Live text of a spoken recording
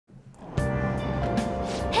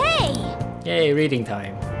Yay, reading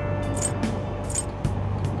time.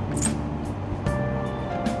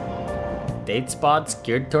 Date spots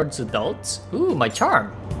geared towards adults? Ooh, my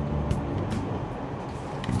charm.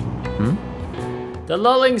 The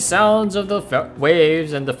lulling sounds of the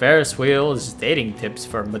waves and the Ferris wheel is dating tips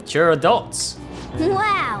for mature adults.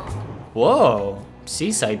 Wow! Whoa,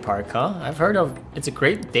 seaside park, huh? I've heard of it's a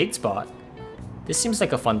great date spot. This seems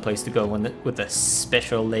like a fun place to go with a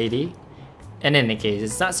special lady. In any case,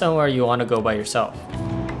 it's not somewhere you want to go by yourself.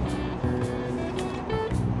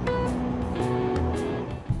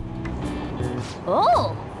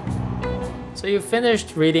 Oh! So you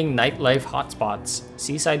finished reading Nightlife Hotspots.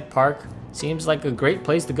 Seaside Park seems like a great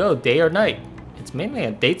place to go, day or night. It's mainly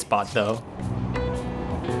a date spot though.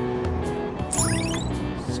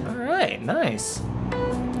 Alright, nice.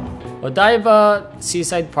 Odaiba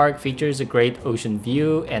Seaside Park features a great ocean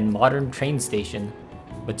view and modern train station.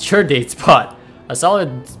 Mature date spot. A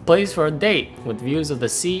solid place for a date with views of the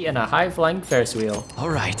sea and a high-flying Ferris wheel.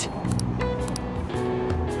 Alright.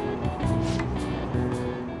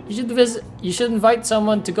 You should invite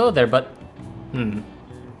someone to go there, but who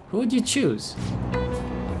would you choose?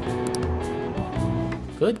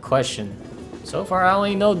 Good question. So far I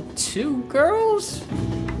only know 2 girls?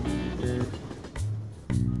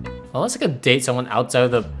 Unless I could date someone outside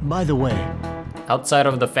of the By the way,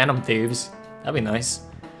 Phantom Thieves. That'd be nice.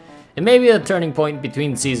 It may be a turning point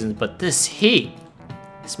between seasons, but this heat!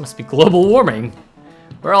 This must be global warming.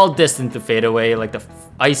 We're all destined to fade away like the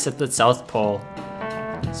ice at the South Pole.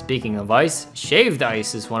 Speaking of ice, shaved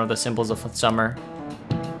ice is one of the symbols of summer.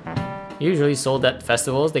 Usually sold at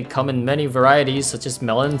festivals, they come in many varieties such as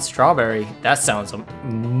melon and strawberry. That sounds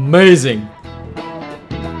amazing!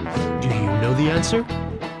 do you know the answer?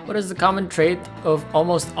 What is the common trait of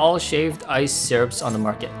almost all shaved ice syrups on the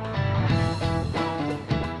market?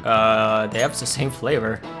 They have the same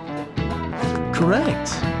flavor.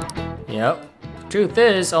 Correct. Yep. Truth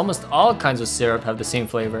is, almost all kinds of syrup have the same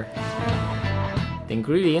flavor. The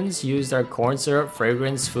ingredients used are corn syrup,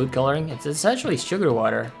 fragrance, food coloring. It's essentially sugar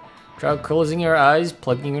water. Try closing your eyes,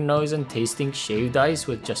 plugging your nose, and tasting shaved ice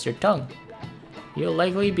with just your tongue. You'll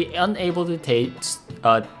likely be unable to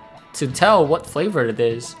tell what flavor it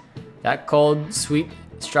is. That cold, sweet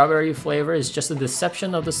strawberry flavor is just a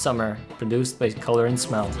deception of the summer, produced by color and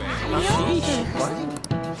smell.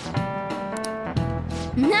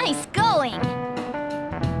 Nice going!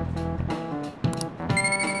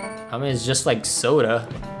 I mean, it's just like soda.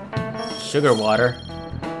 Sugar water.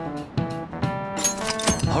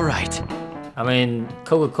 Alright. I mean,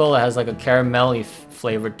 Coca-Cola has like a caramelly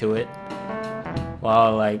flavor to it.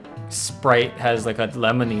 While like Sprite has like a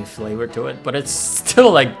lemony flavor to it. But it's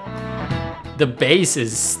still like, the base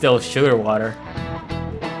is still sugar water.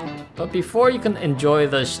 But before you can enjoy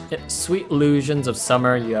the sweet illusions of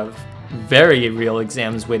summer, you have very real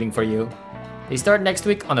exams waiting for you. They start next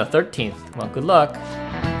week on the 13th. Well, good luck.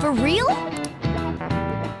 For real?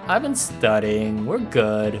 I've been studying. We're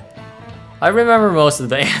good. I remember most of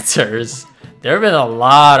the answers. There have been a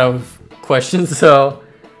lot of questions though.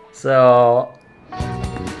 So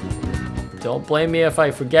don't blame me if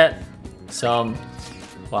I forget some.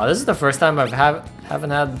 Wow, this is the first time haven't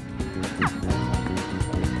had.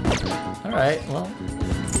 All right, well,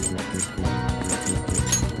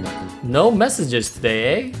 no messages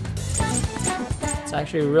today, eh? It's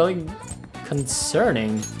actually really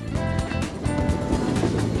concerning.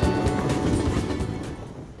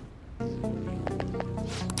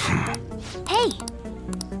 Hey!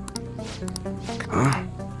 Huh?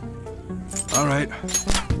 Alright.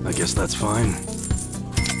 I guess that's fine.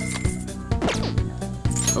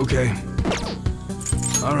 Okay.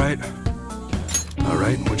 Alright.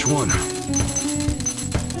 Alright, which one?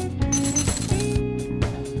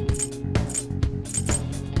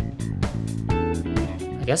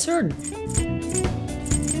 I guess her...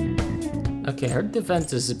 Okay, her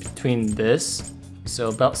defense is between this, so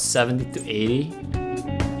about 70 to 80.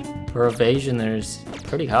 Her evasion is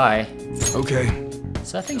pretty high. Okay.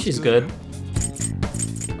 So I think she's good.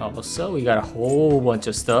 Also, we got a whole bunch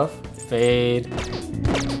of stuff. Fade.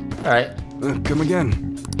 Alright. Come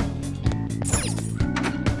again.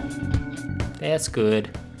 That's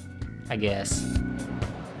good, I guess.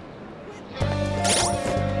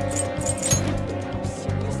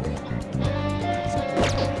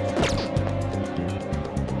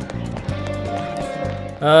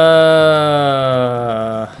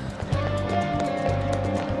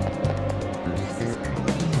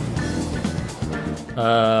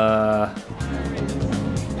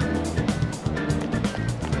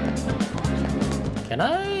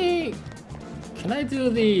 Can I do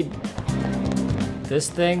this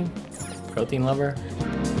thing? Protein lover?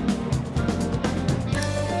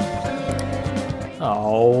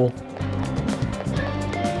 Oh.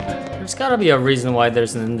 There's gotta be a reason why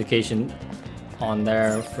there's an indication on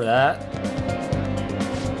there for that.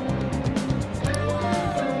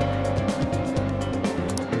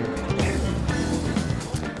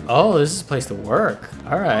 Oh, this is a place to work.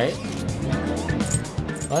 Alright.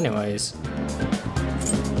 Well, anyways.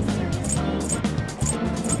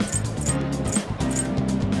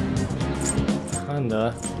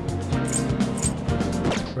 Kinda.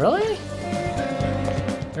 Really?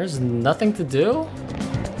 There's nothing to do?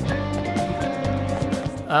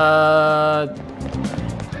 I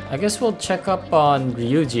guess we'll check up on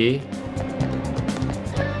Ryuji.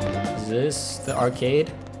 Is this the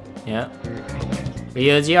arcade? Yeah.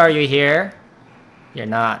 Ryuji, are you here? You're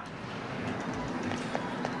not.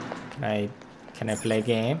 Can I play a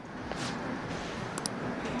game?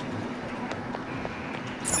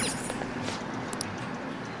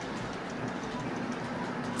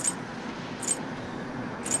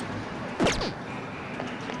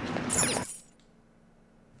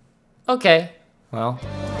 Okay, well,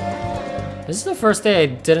 this is the first day I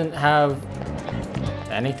didn't have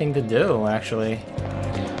anything to do, actually.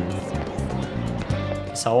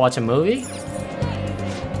 Guess I'll watch a movie?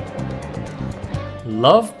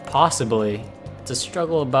 Love, possibly. It's a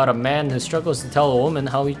struggle about a man who struggles to tell a woman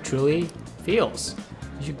how he truly feels.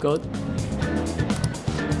 You should go...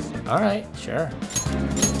 Alright, sure.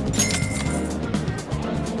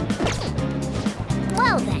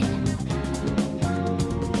 Well then.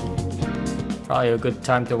 Probably a good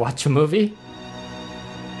time to watch a movie.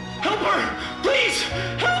 Help her! Please!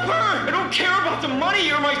 Help her! I don't care about the money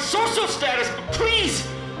or my social status, but please!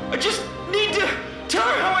 I just need to tell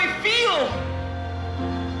her how I feel!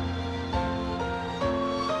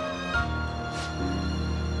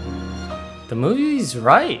 The movie's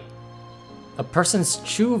right. A person's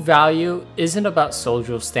true value isn't about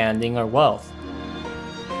social standing or wealth.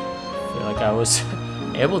 I feel like I was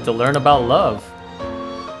able to learn about love.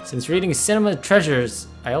 Since reading Cinema Treasures,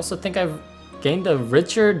 I also think I've gained a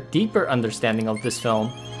richer, deeper understanding of this film.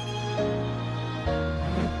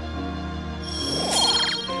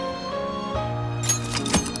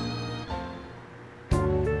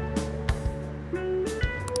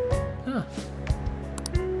 Huh.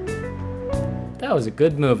 That was a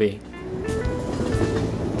good movie.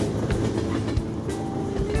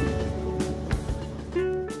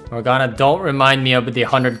 Morgana, don't remind me of the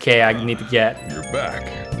 100k I need to get. You're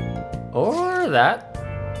back. Or that.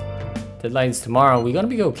 Deadline's tomorrow. We gonna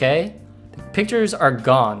be okay? The pictures are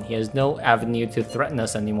gone. He has no avenue to threaten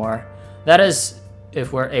us anymore. That is,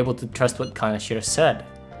 if we're able to trust what Kaneshiro said.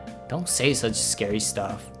 Don't say such scary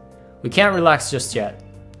stuff. We can't relax just yet.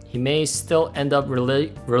 He may still end up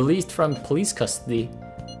released from police custody.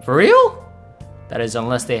 For real? That is,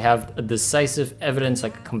 unless they have a decisive evidence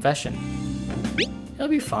like a confession. He'll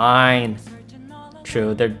be fine.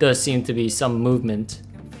 True, there does seem to be some movement.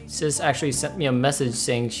 Sis actually sent me a message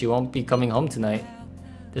saying she won't be coming home tonight.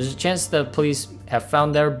 There's a chance the police have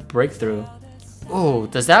found their breakthrough. Oh,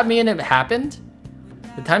 does that mean it happened?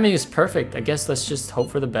 The timing is perfect. I guess let's just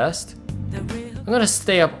hope for the best. I'm gonna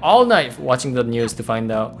stay up all night watching the news to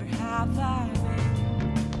find out.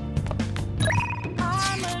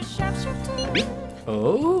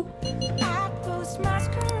 Oh?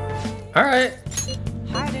 Alright.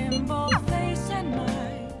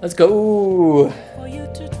 Let's go.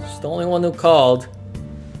 She's the only one who called.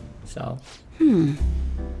 So.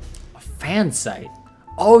 A fan site.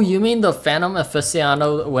 Oh, you mean the Phantom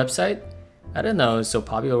Aficionado website? I didn't know it was so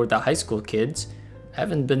popular with the high school kids. I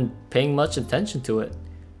haven't been paying much attention to it.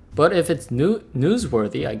 But if it's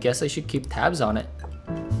newsworthy, I guess I should keep tabs on it.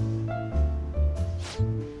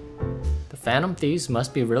 The Phantom Thieves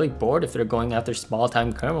must be really bored if they're going after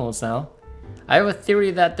small-time criminals now. I have a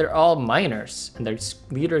theory that they're all minors, and their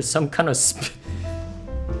leader is some kind of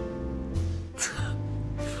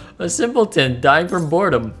a simpleton dying from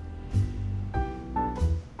boredom.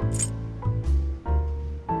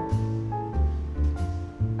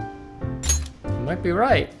 You might be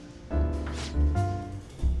right.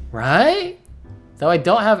 Right? Though I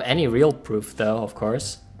don't have any real proof though, of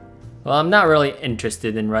course. Well, I'm not really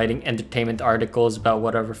interested in writing entertainment articles about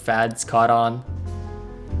whatever fads caught on.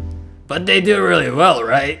 But they do really well,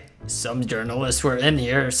 right? Some journalists were in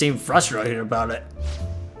here seem frustrated about it.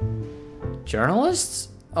 Journalists?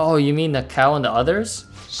 Oh, you mean the cow and the others?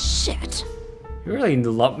 Shit. You really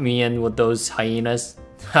lump me in with those hyenas?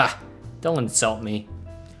 Ha! Don't insult me.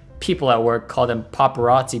 People at work call them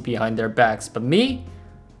paparazzi behind their backs, but me?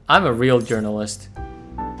 I'm a real journalist.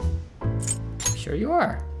 Sure you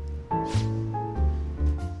are.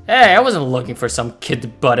 Hey, I wasn't looking for some kid to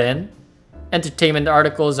butt in. entertainment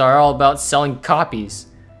articles are all about selling copies.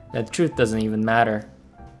 The truth doesn't even matter.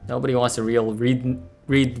 Nobody wants to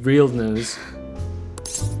read real news.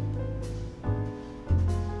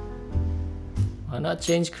 Why not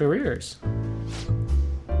change careers?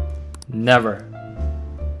 Never.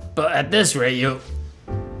 But at this rate,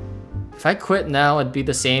 if I quit now, it'd be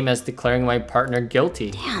the same as declaring my partner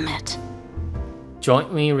guilty. Damn it.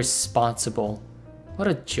 Jointly responsible. What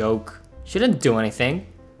a joke. She didn't do anything.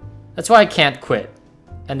 That's why I can't quit.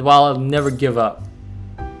 And while I'll never give up.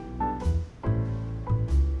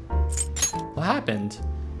 What happened?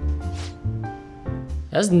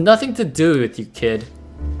 It has nothing to do with you, kid.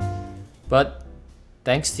 But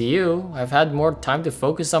thanks to you, I've had more time to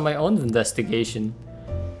focus on my own investigation.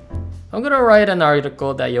 I'm gonna write an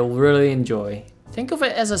article that you'll really enjoy. Think of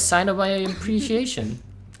it as a sign of my appreciation.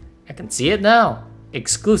 I can see it now.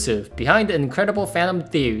 Exclusive, behind the incredible Phantom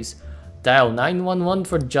Thieves. Dial 911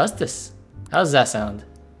 for justice. How does that sound?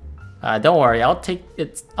 Don't worry, I'll take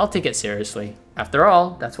it seriously. After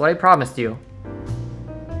all, that's what I promised you.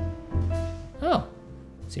 Oh,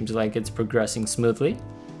 seems like it's progressing smoothly.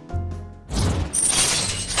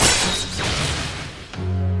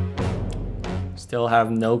 Still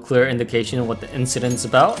have no clear indication of what the incident's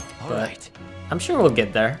about, but I'm sure we'll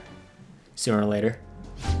get there sooner or later.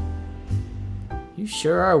 You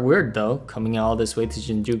sure are weird though, coming all this way to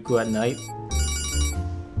Shinjuku at night.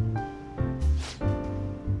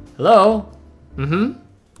 Hello?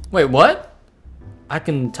 Wait, what? I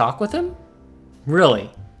can talk with him?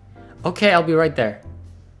 Really? Okay, I'll be right there.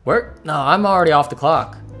 Work? No, I'm already off the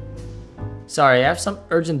clock. Sorry, I have some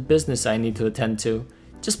urgent business I need to attend to.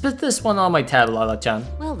 Just put this one on my tab, Lala-chan.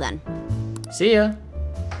 Well then. See ya.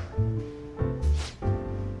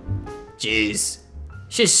 Jeez,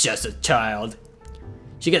 she's just a child.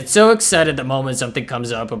 She gets so excited the moment something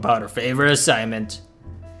comes up about her favorite assignment.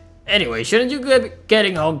 Anyway, shouldn't you be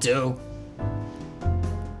getting home too?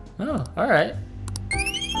 Oh, alright.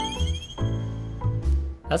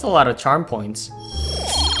 That's a lot of charm points.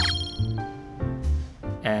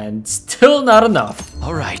 And still not enough.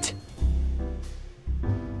 All right.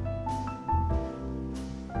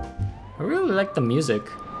 I really like the music.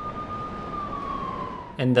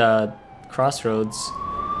 And the crossroads.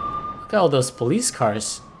 Look at all those police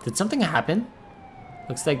cars. Did something happen?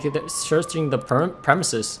 Looks like they're searching the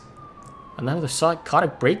premises. Another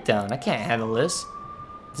psychotic breakdown. I can't handle this.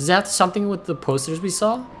 Does it have something with the posters we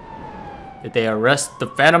saw? Did they arrest the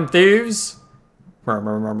Phantom Thieves?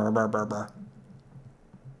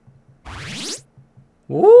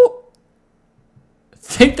 Woo!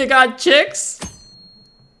 Think they got chicks?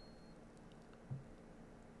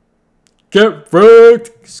 Get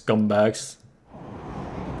wrecked, scumbags.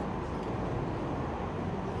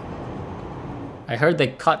 I heard they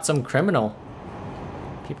caught some criminal.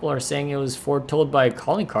 People are saying it was foretold by a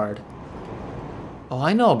calling card. Oh,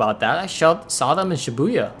 I know about that. I saw them in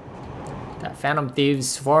Shibuya. That Phantom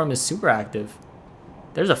Thieves forum is super active.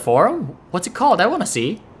 There's a forum? What's it called? I want to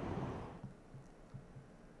see.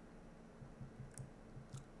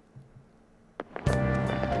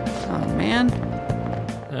 Oh man.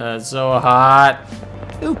 It's so hot.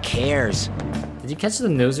 Who cares? Did you catch the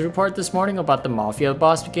news report this morning about the mafia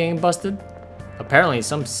boss getting busted? Apparently,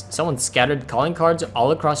 someone scattered calling cards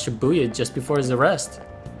all across Shibuya just before his arrest.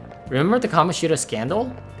 Remember the Kamoshida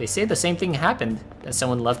scandal? They say the same thing happened, that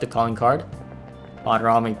someone left a calling card.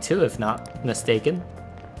 Madarame too, if not mistaken.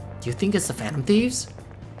 Do you think it's the Phantom Thieves?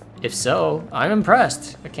 If so, I'm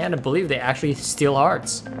impressed. I can't believe they actually steal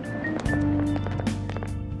hearts.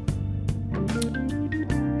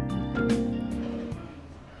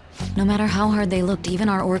 No matter how hard they looked, even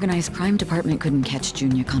our organized crime department couldn't catch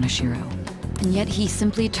Junya Kaneshiro. And yet he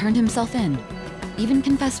simply turned himself in. Even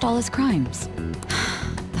confessed all his crimes.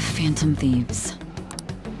 The Phantom Thieves.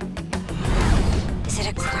 Is it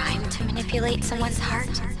a crime to manipulate someone's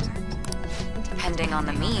heart? Depending on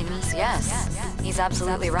the means, yes. He's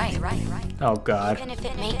absolutely right. Oh god. Even if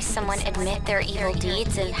it makes someone admit their evil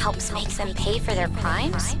deeds and helps make them pay for their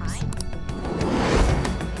crimes?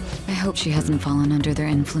 I hope she hasn't fallen under their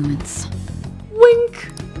influence. Wink!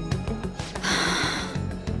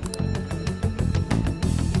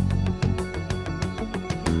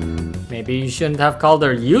 Maybe you shouldn't have called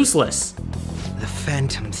her useless. The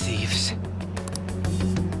Phantom Thieves.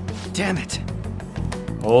 Damn it.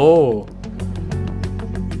 Oh.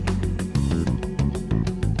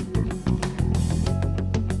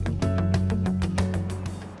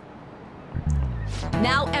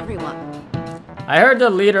 Now everyone. I heard the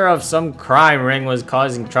leader of some crime ring was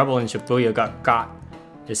causing trouble in Shibuya got caught.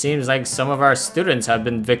 It seems like some of our students have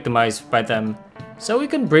been victimized by them, so we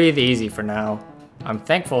can breathe easy for now. I'm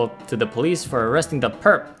thankful to the police for arresting the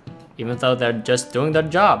perp, even though they're just doing their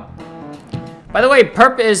job. By the way,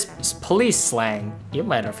 perp is police slang. You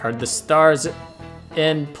might have heard the stars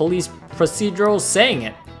in police procedurals saying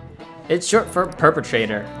it. It's short for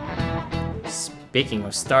perpetrator. Speaking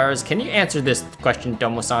of stars, can you answer this question,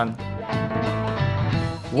 Domo-san?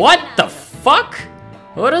 What the fuck?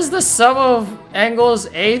 What is the sum of angles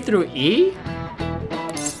A through E?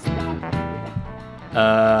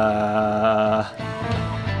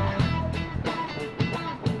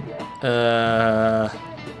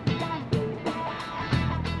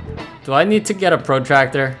 Do I need to get a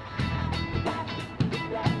protractor?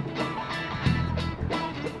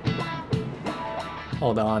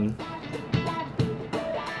 Hold on.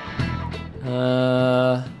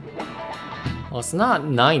 Well, it's not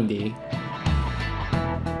 90.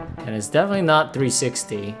 And it's definitely not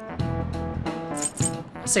 360.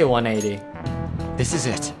 Let's say 180. This is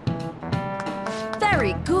it.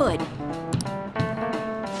 Very good.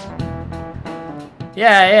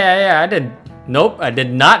 Yeah, I did. Nope, I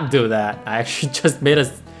did not do that. I actually just made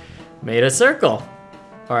a circle.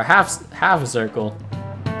 Or a half a circle.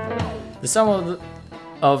 The sum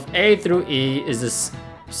of A through E is the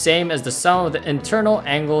same as the sum of the internal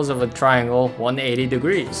angles of a triangle, 180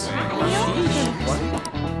 degrees.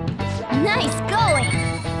 Nice going!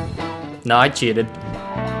 No, I cheated.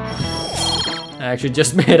 I actually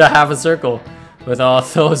just made a half a circle with all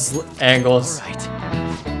those angles. All right.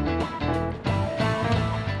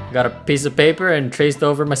 Got a piece of paper and traced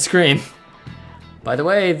over my screen. By the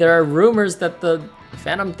way, there are rumors that the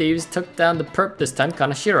Phantom Thieves took down the perp this time,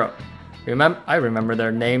 Kaneshiro. I remember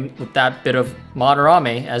their name with that bit of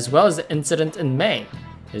Madarame, as well as the incident in May.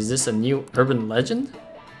 Is this a new urban legend?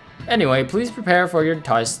 Anyway, please prepare for your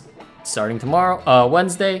test starting tomorrow,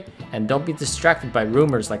 Wednesday, and don't be distracted by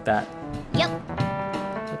rumors like that. Yep.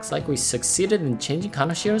 Looks like we succeeded in changing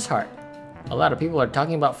Kaneshiro's heart. A lot of people are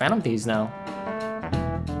talking about Phantom Thieves now.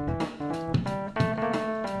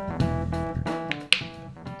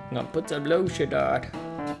 Now put the lotion on.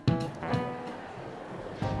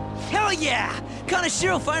 Hell yeah!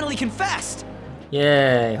 Kaneshiro finally confessed!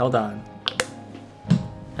 Yay, hold on.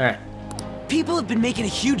 Alright. People have been making a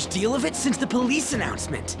huge deal of it since the police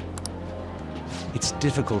announcement. It's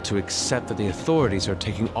difficult to accept that the authorities are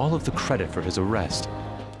taking all of the credit for his arrest.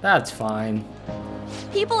 That's fine.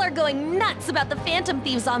 People are going nuts about the Phantom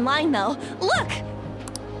Thieves online, though. Look!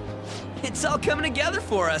 It's all coming together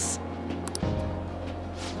for us.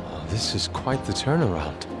 Oh, this is quite the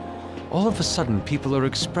turnaround. All of a sudden, people are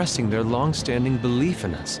expressing their long-standing belief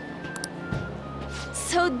in us.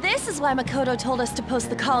 So this is why Makoto told us to post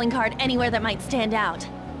the calling card anywhere that might stand out.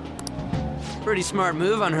 Pretty smart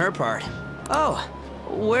move on her part. Oh,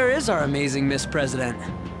 where is our amazing Miss President?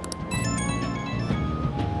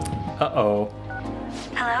 Uh-oh.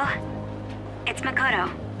 Hello? It's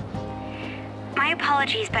Makoto. My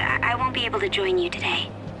apologies, but I won't be able to join you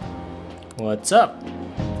today. What's up?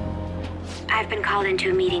 I've been called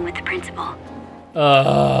into a meeting with the principal.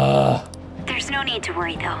 There's no need to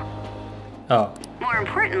worry, though. Oh. More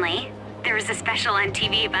importantly, there was a special on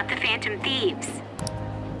TV about the Phantom Thieves.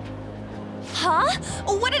 Huh?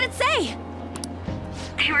 What did it say?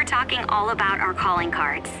 They were talking all about our calling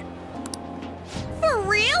cards. For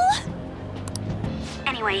real?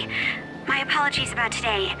 Anyway, my apologies about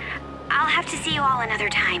today. I'll have to see you all another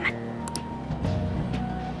time.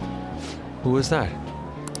 Who was that?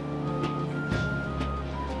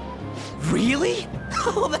 Really?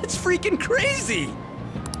 Oh, that's freaking crazy!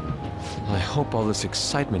 I hope all this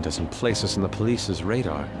excitement doesn't place us on the police's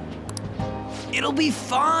radar. It'll be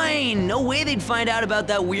fine! No way they'd find out about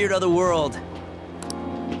that weird other world.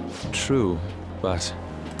 True, but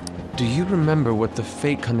do you remember what the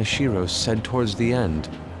fake Kaneshiro said towards the end?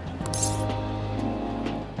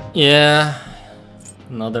 Yeah.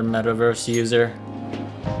 Another metaverse user.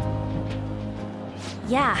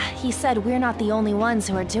 Yeah, he said we're not the only ones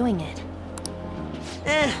who are doing it.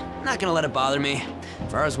 Not gonna let it bother me.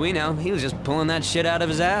 As far as we know, he was just pulling that shit out of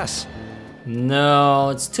his ass. No,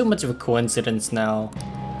 it's too much of a coincidence now.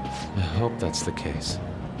 I hope that's the case.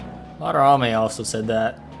 Madarame also said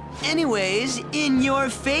that. Anyways, in your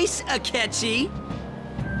face, Akechi!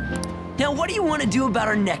 Now what do you want to do about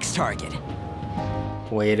our next target?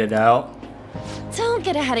 Wait it out. Don't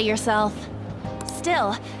get ahead of yourself.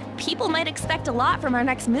 Still, people might expect a lot from our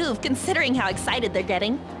next move, considering how excited they're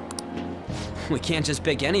getting. We can't just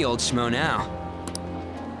pick any old schmo now.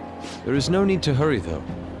 There is no need to hurry, though.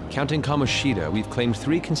 Counting Kamoshida, we've claimed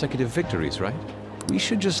 3 consecutive victories, right? We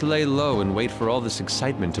should just lay low and wait for all this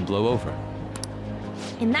excitement to blow over.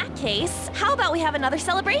 In that case, how about we have another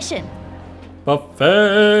celebration?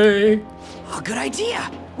 Buffet! Oh, good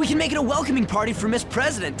idea. We can make it a welcoming party for Miss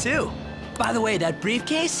President, too. By the way, that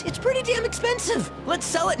briefcase, it's pretty damn expensive. Let's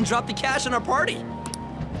sell it and drop the cash on our party.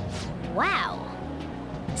 Wow.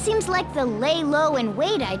 Seems like the lay low and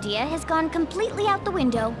wait idea has gone completely out the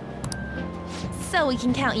window. So we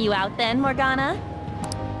can count you out then, Morgana?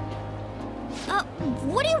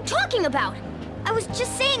 What are you talking about? I was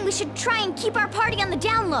just saying we should try and keep our party on the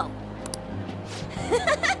down low.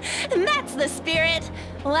 That's the spirit.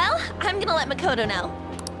 Well, I'm gonna let Makoto know.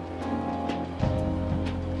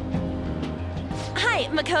 Hi,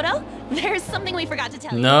 Makoto. There's something we forgot to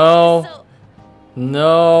tell you. No. So...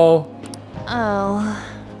 No. Oh.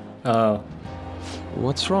 Oh.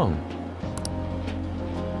 What's wrong?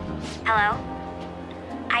 Hello?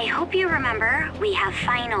 I hope you remember we have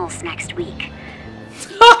finals next week.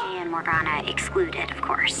 CK and Morgana excluded, of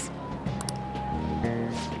course.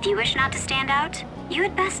 If you wish not to stand out, you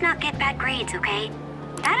had best not get bad grades, okay?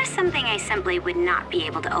 That is something I simply would not be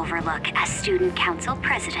able to overlook as student council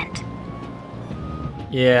president.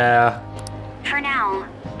 Yeah. For now,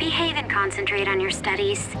 behave and concentrate on your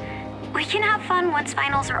studies. We can have fun once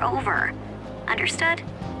finals are over. Understood?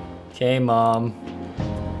 Okay, Mom.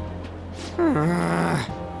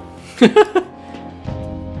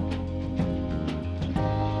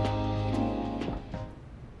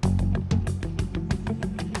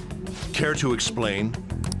 Care to explain?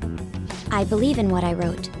 I believe in what I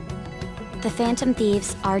wrote. The Phantom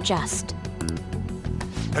Thieves are just.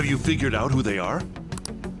 Have you figured out who they are?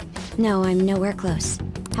 No, I'm nowhere close.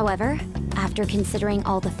 However, after considering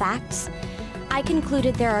all the facts, I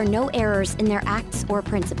concluded there are no errors in their acts or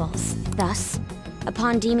principles. Thus,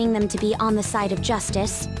 upon deeming them to be on the side of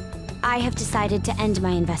justice, I have decided to end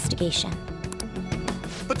my investigation.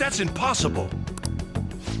 But that's impossible.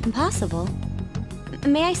 Impossible?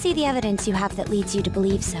 May I see the evidence you have that leads you to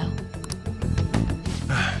believe so?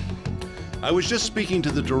 I was just speaking to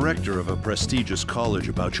the director of a prestigious college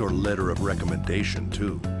about your letter of recommendation,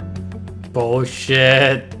 too.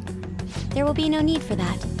 Bullshit. There will be no need for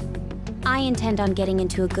that. I intend on getting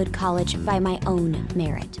into a good college by my own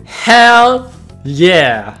merit. Hell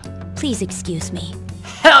yeah. Please excuse me.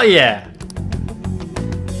 Hell yeah.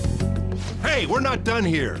 Hey, we're not done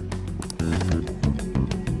here.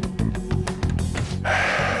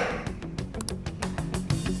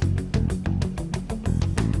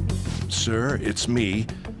 Sir, it's me.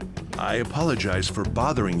 I apologize for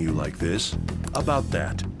bothering you like this. About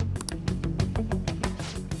that.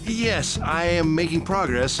 Yes, I am making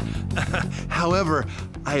progress. However,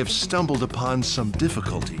 I have stumbled upon some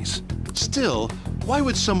difficulties. Still, why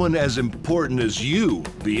would someone as important as you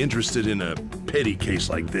be interested in a petty case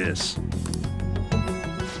like this?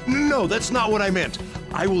 No, that's not what I meant.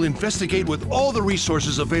 I will investigate with all the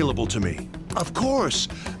resources available to me. Of course.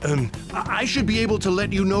 I should be able to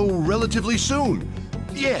let you know relatively soon.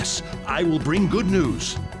 Yes, I will bring good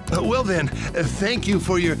news. Well then, thank you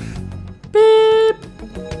for your... Beep.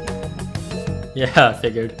 Yeah, I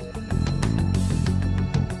figured.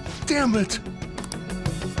 Damn it!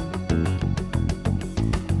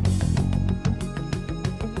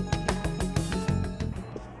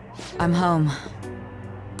 I'm home.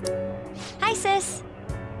 Hi, sis.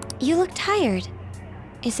 You look tired.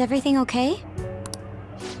 Is everything okay?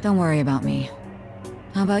 Don't worry about me.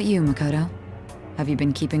 How about you, Makoto? Have you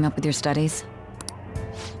been keeping up with your studies?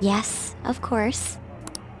 Yes, of course.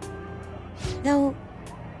 Though,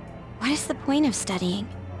 what is the point of studying?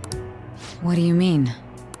 What do you mean?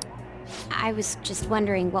 I was just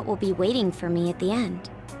wondering what will be waiting for me at the end.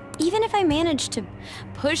 Even if I manage to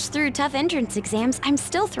push through tough entrance exams, I'm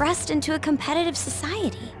still thrust into a competitive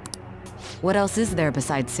society. What else is there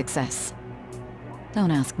besides success?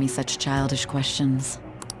 Don't ask me such childish questions.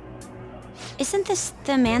 Isn't this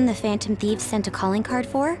the man the Phantom Thieves sent a calling card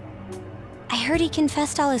for? I heard he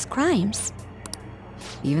confessed all his crimes.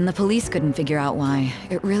 Even the police couldn't figure out why.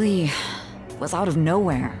 It really was out of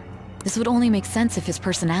nowhere. This would only make sense if his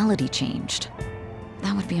personality changed.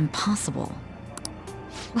 That would be impossible.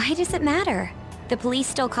 Why does it matter? The police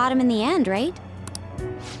still caught him in the end, right?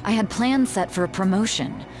 I had plans set for a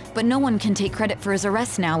promotion, but no one can take credit for his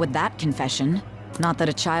arrest now with that confession. Not that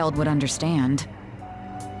a child would understand.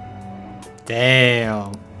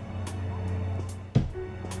 Damn.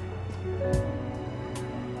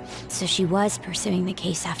 So she was pursuing the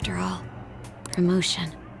case after all.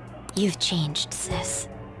 Promotion. You've changed, sis.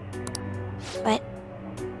 But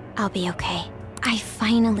I'll be okay. I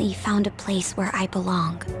finally found a place where I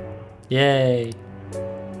belong. Yay.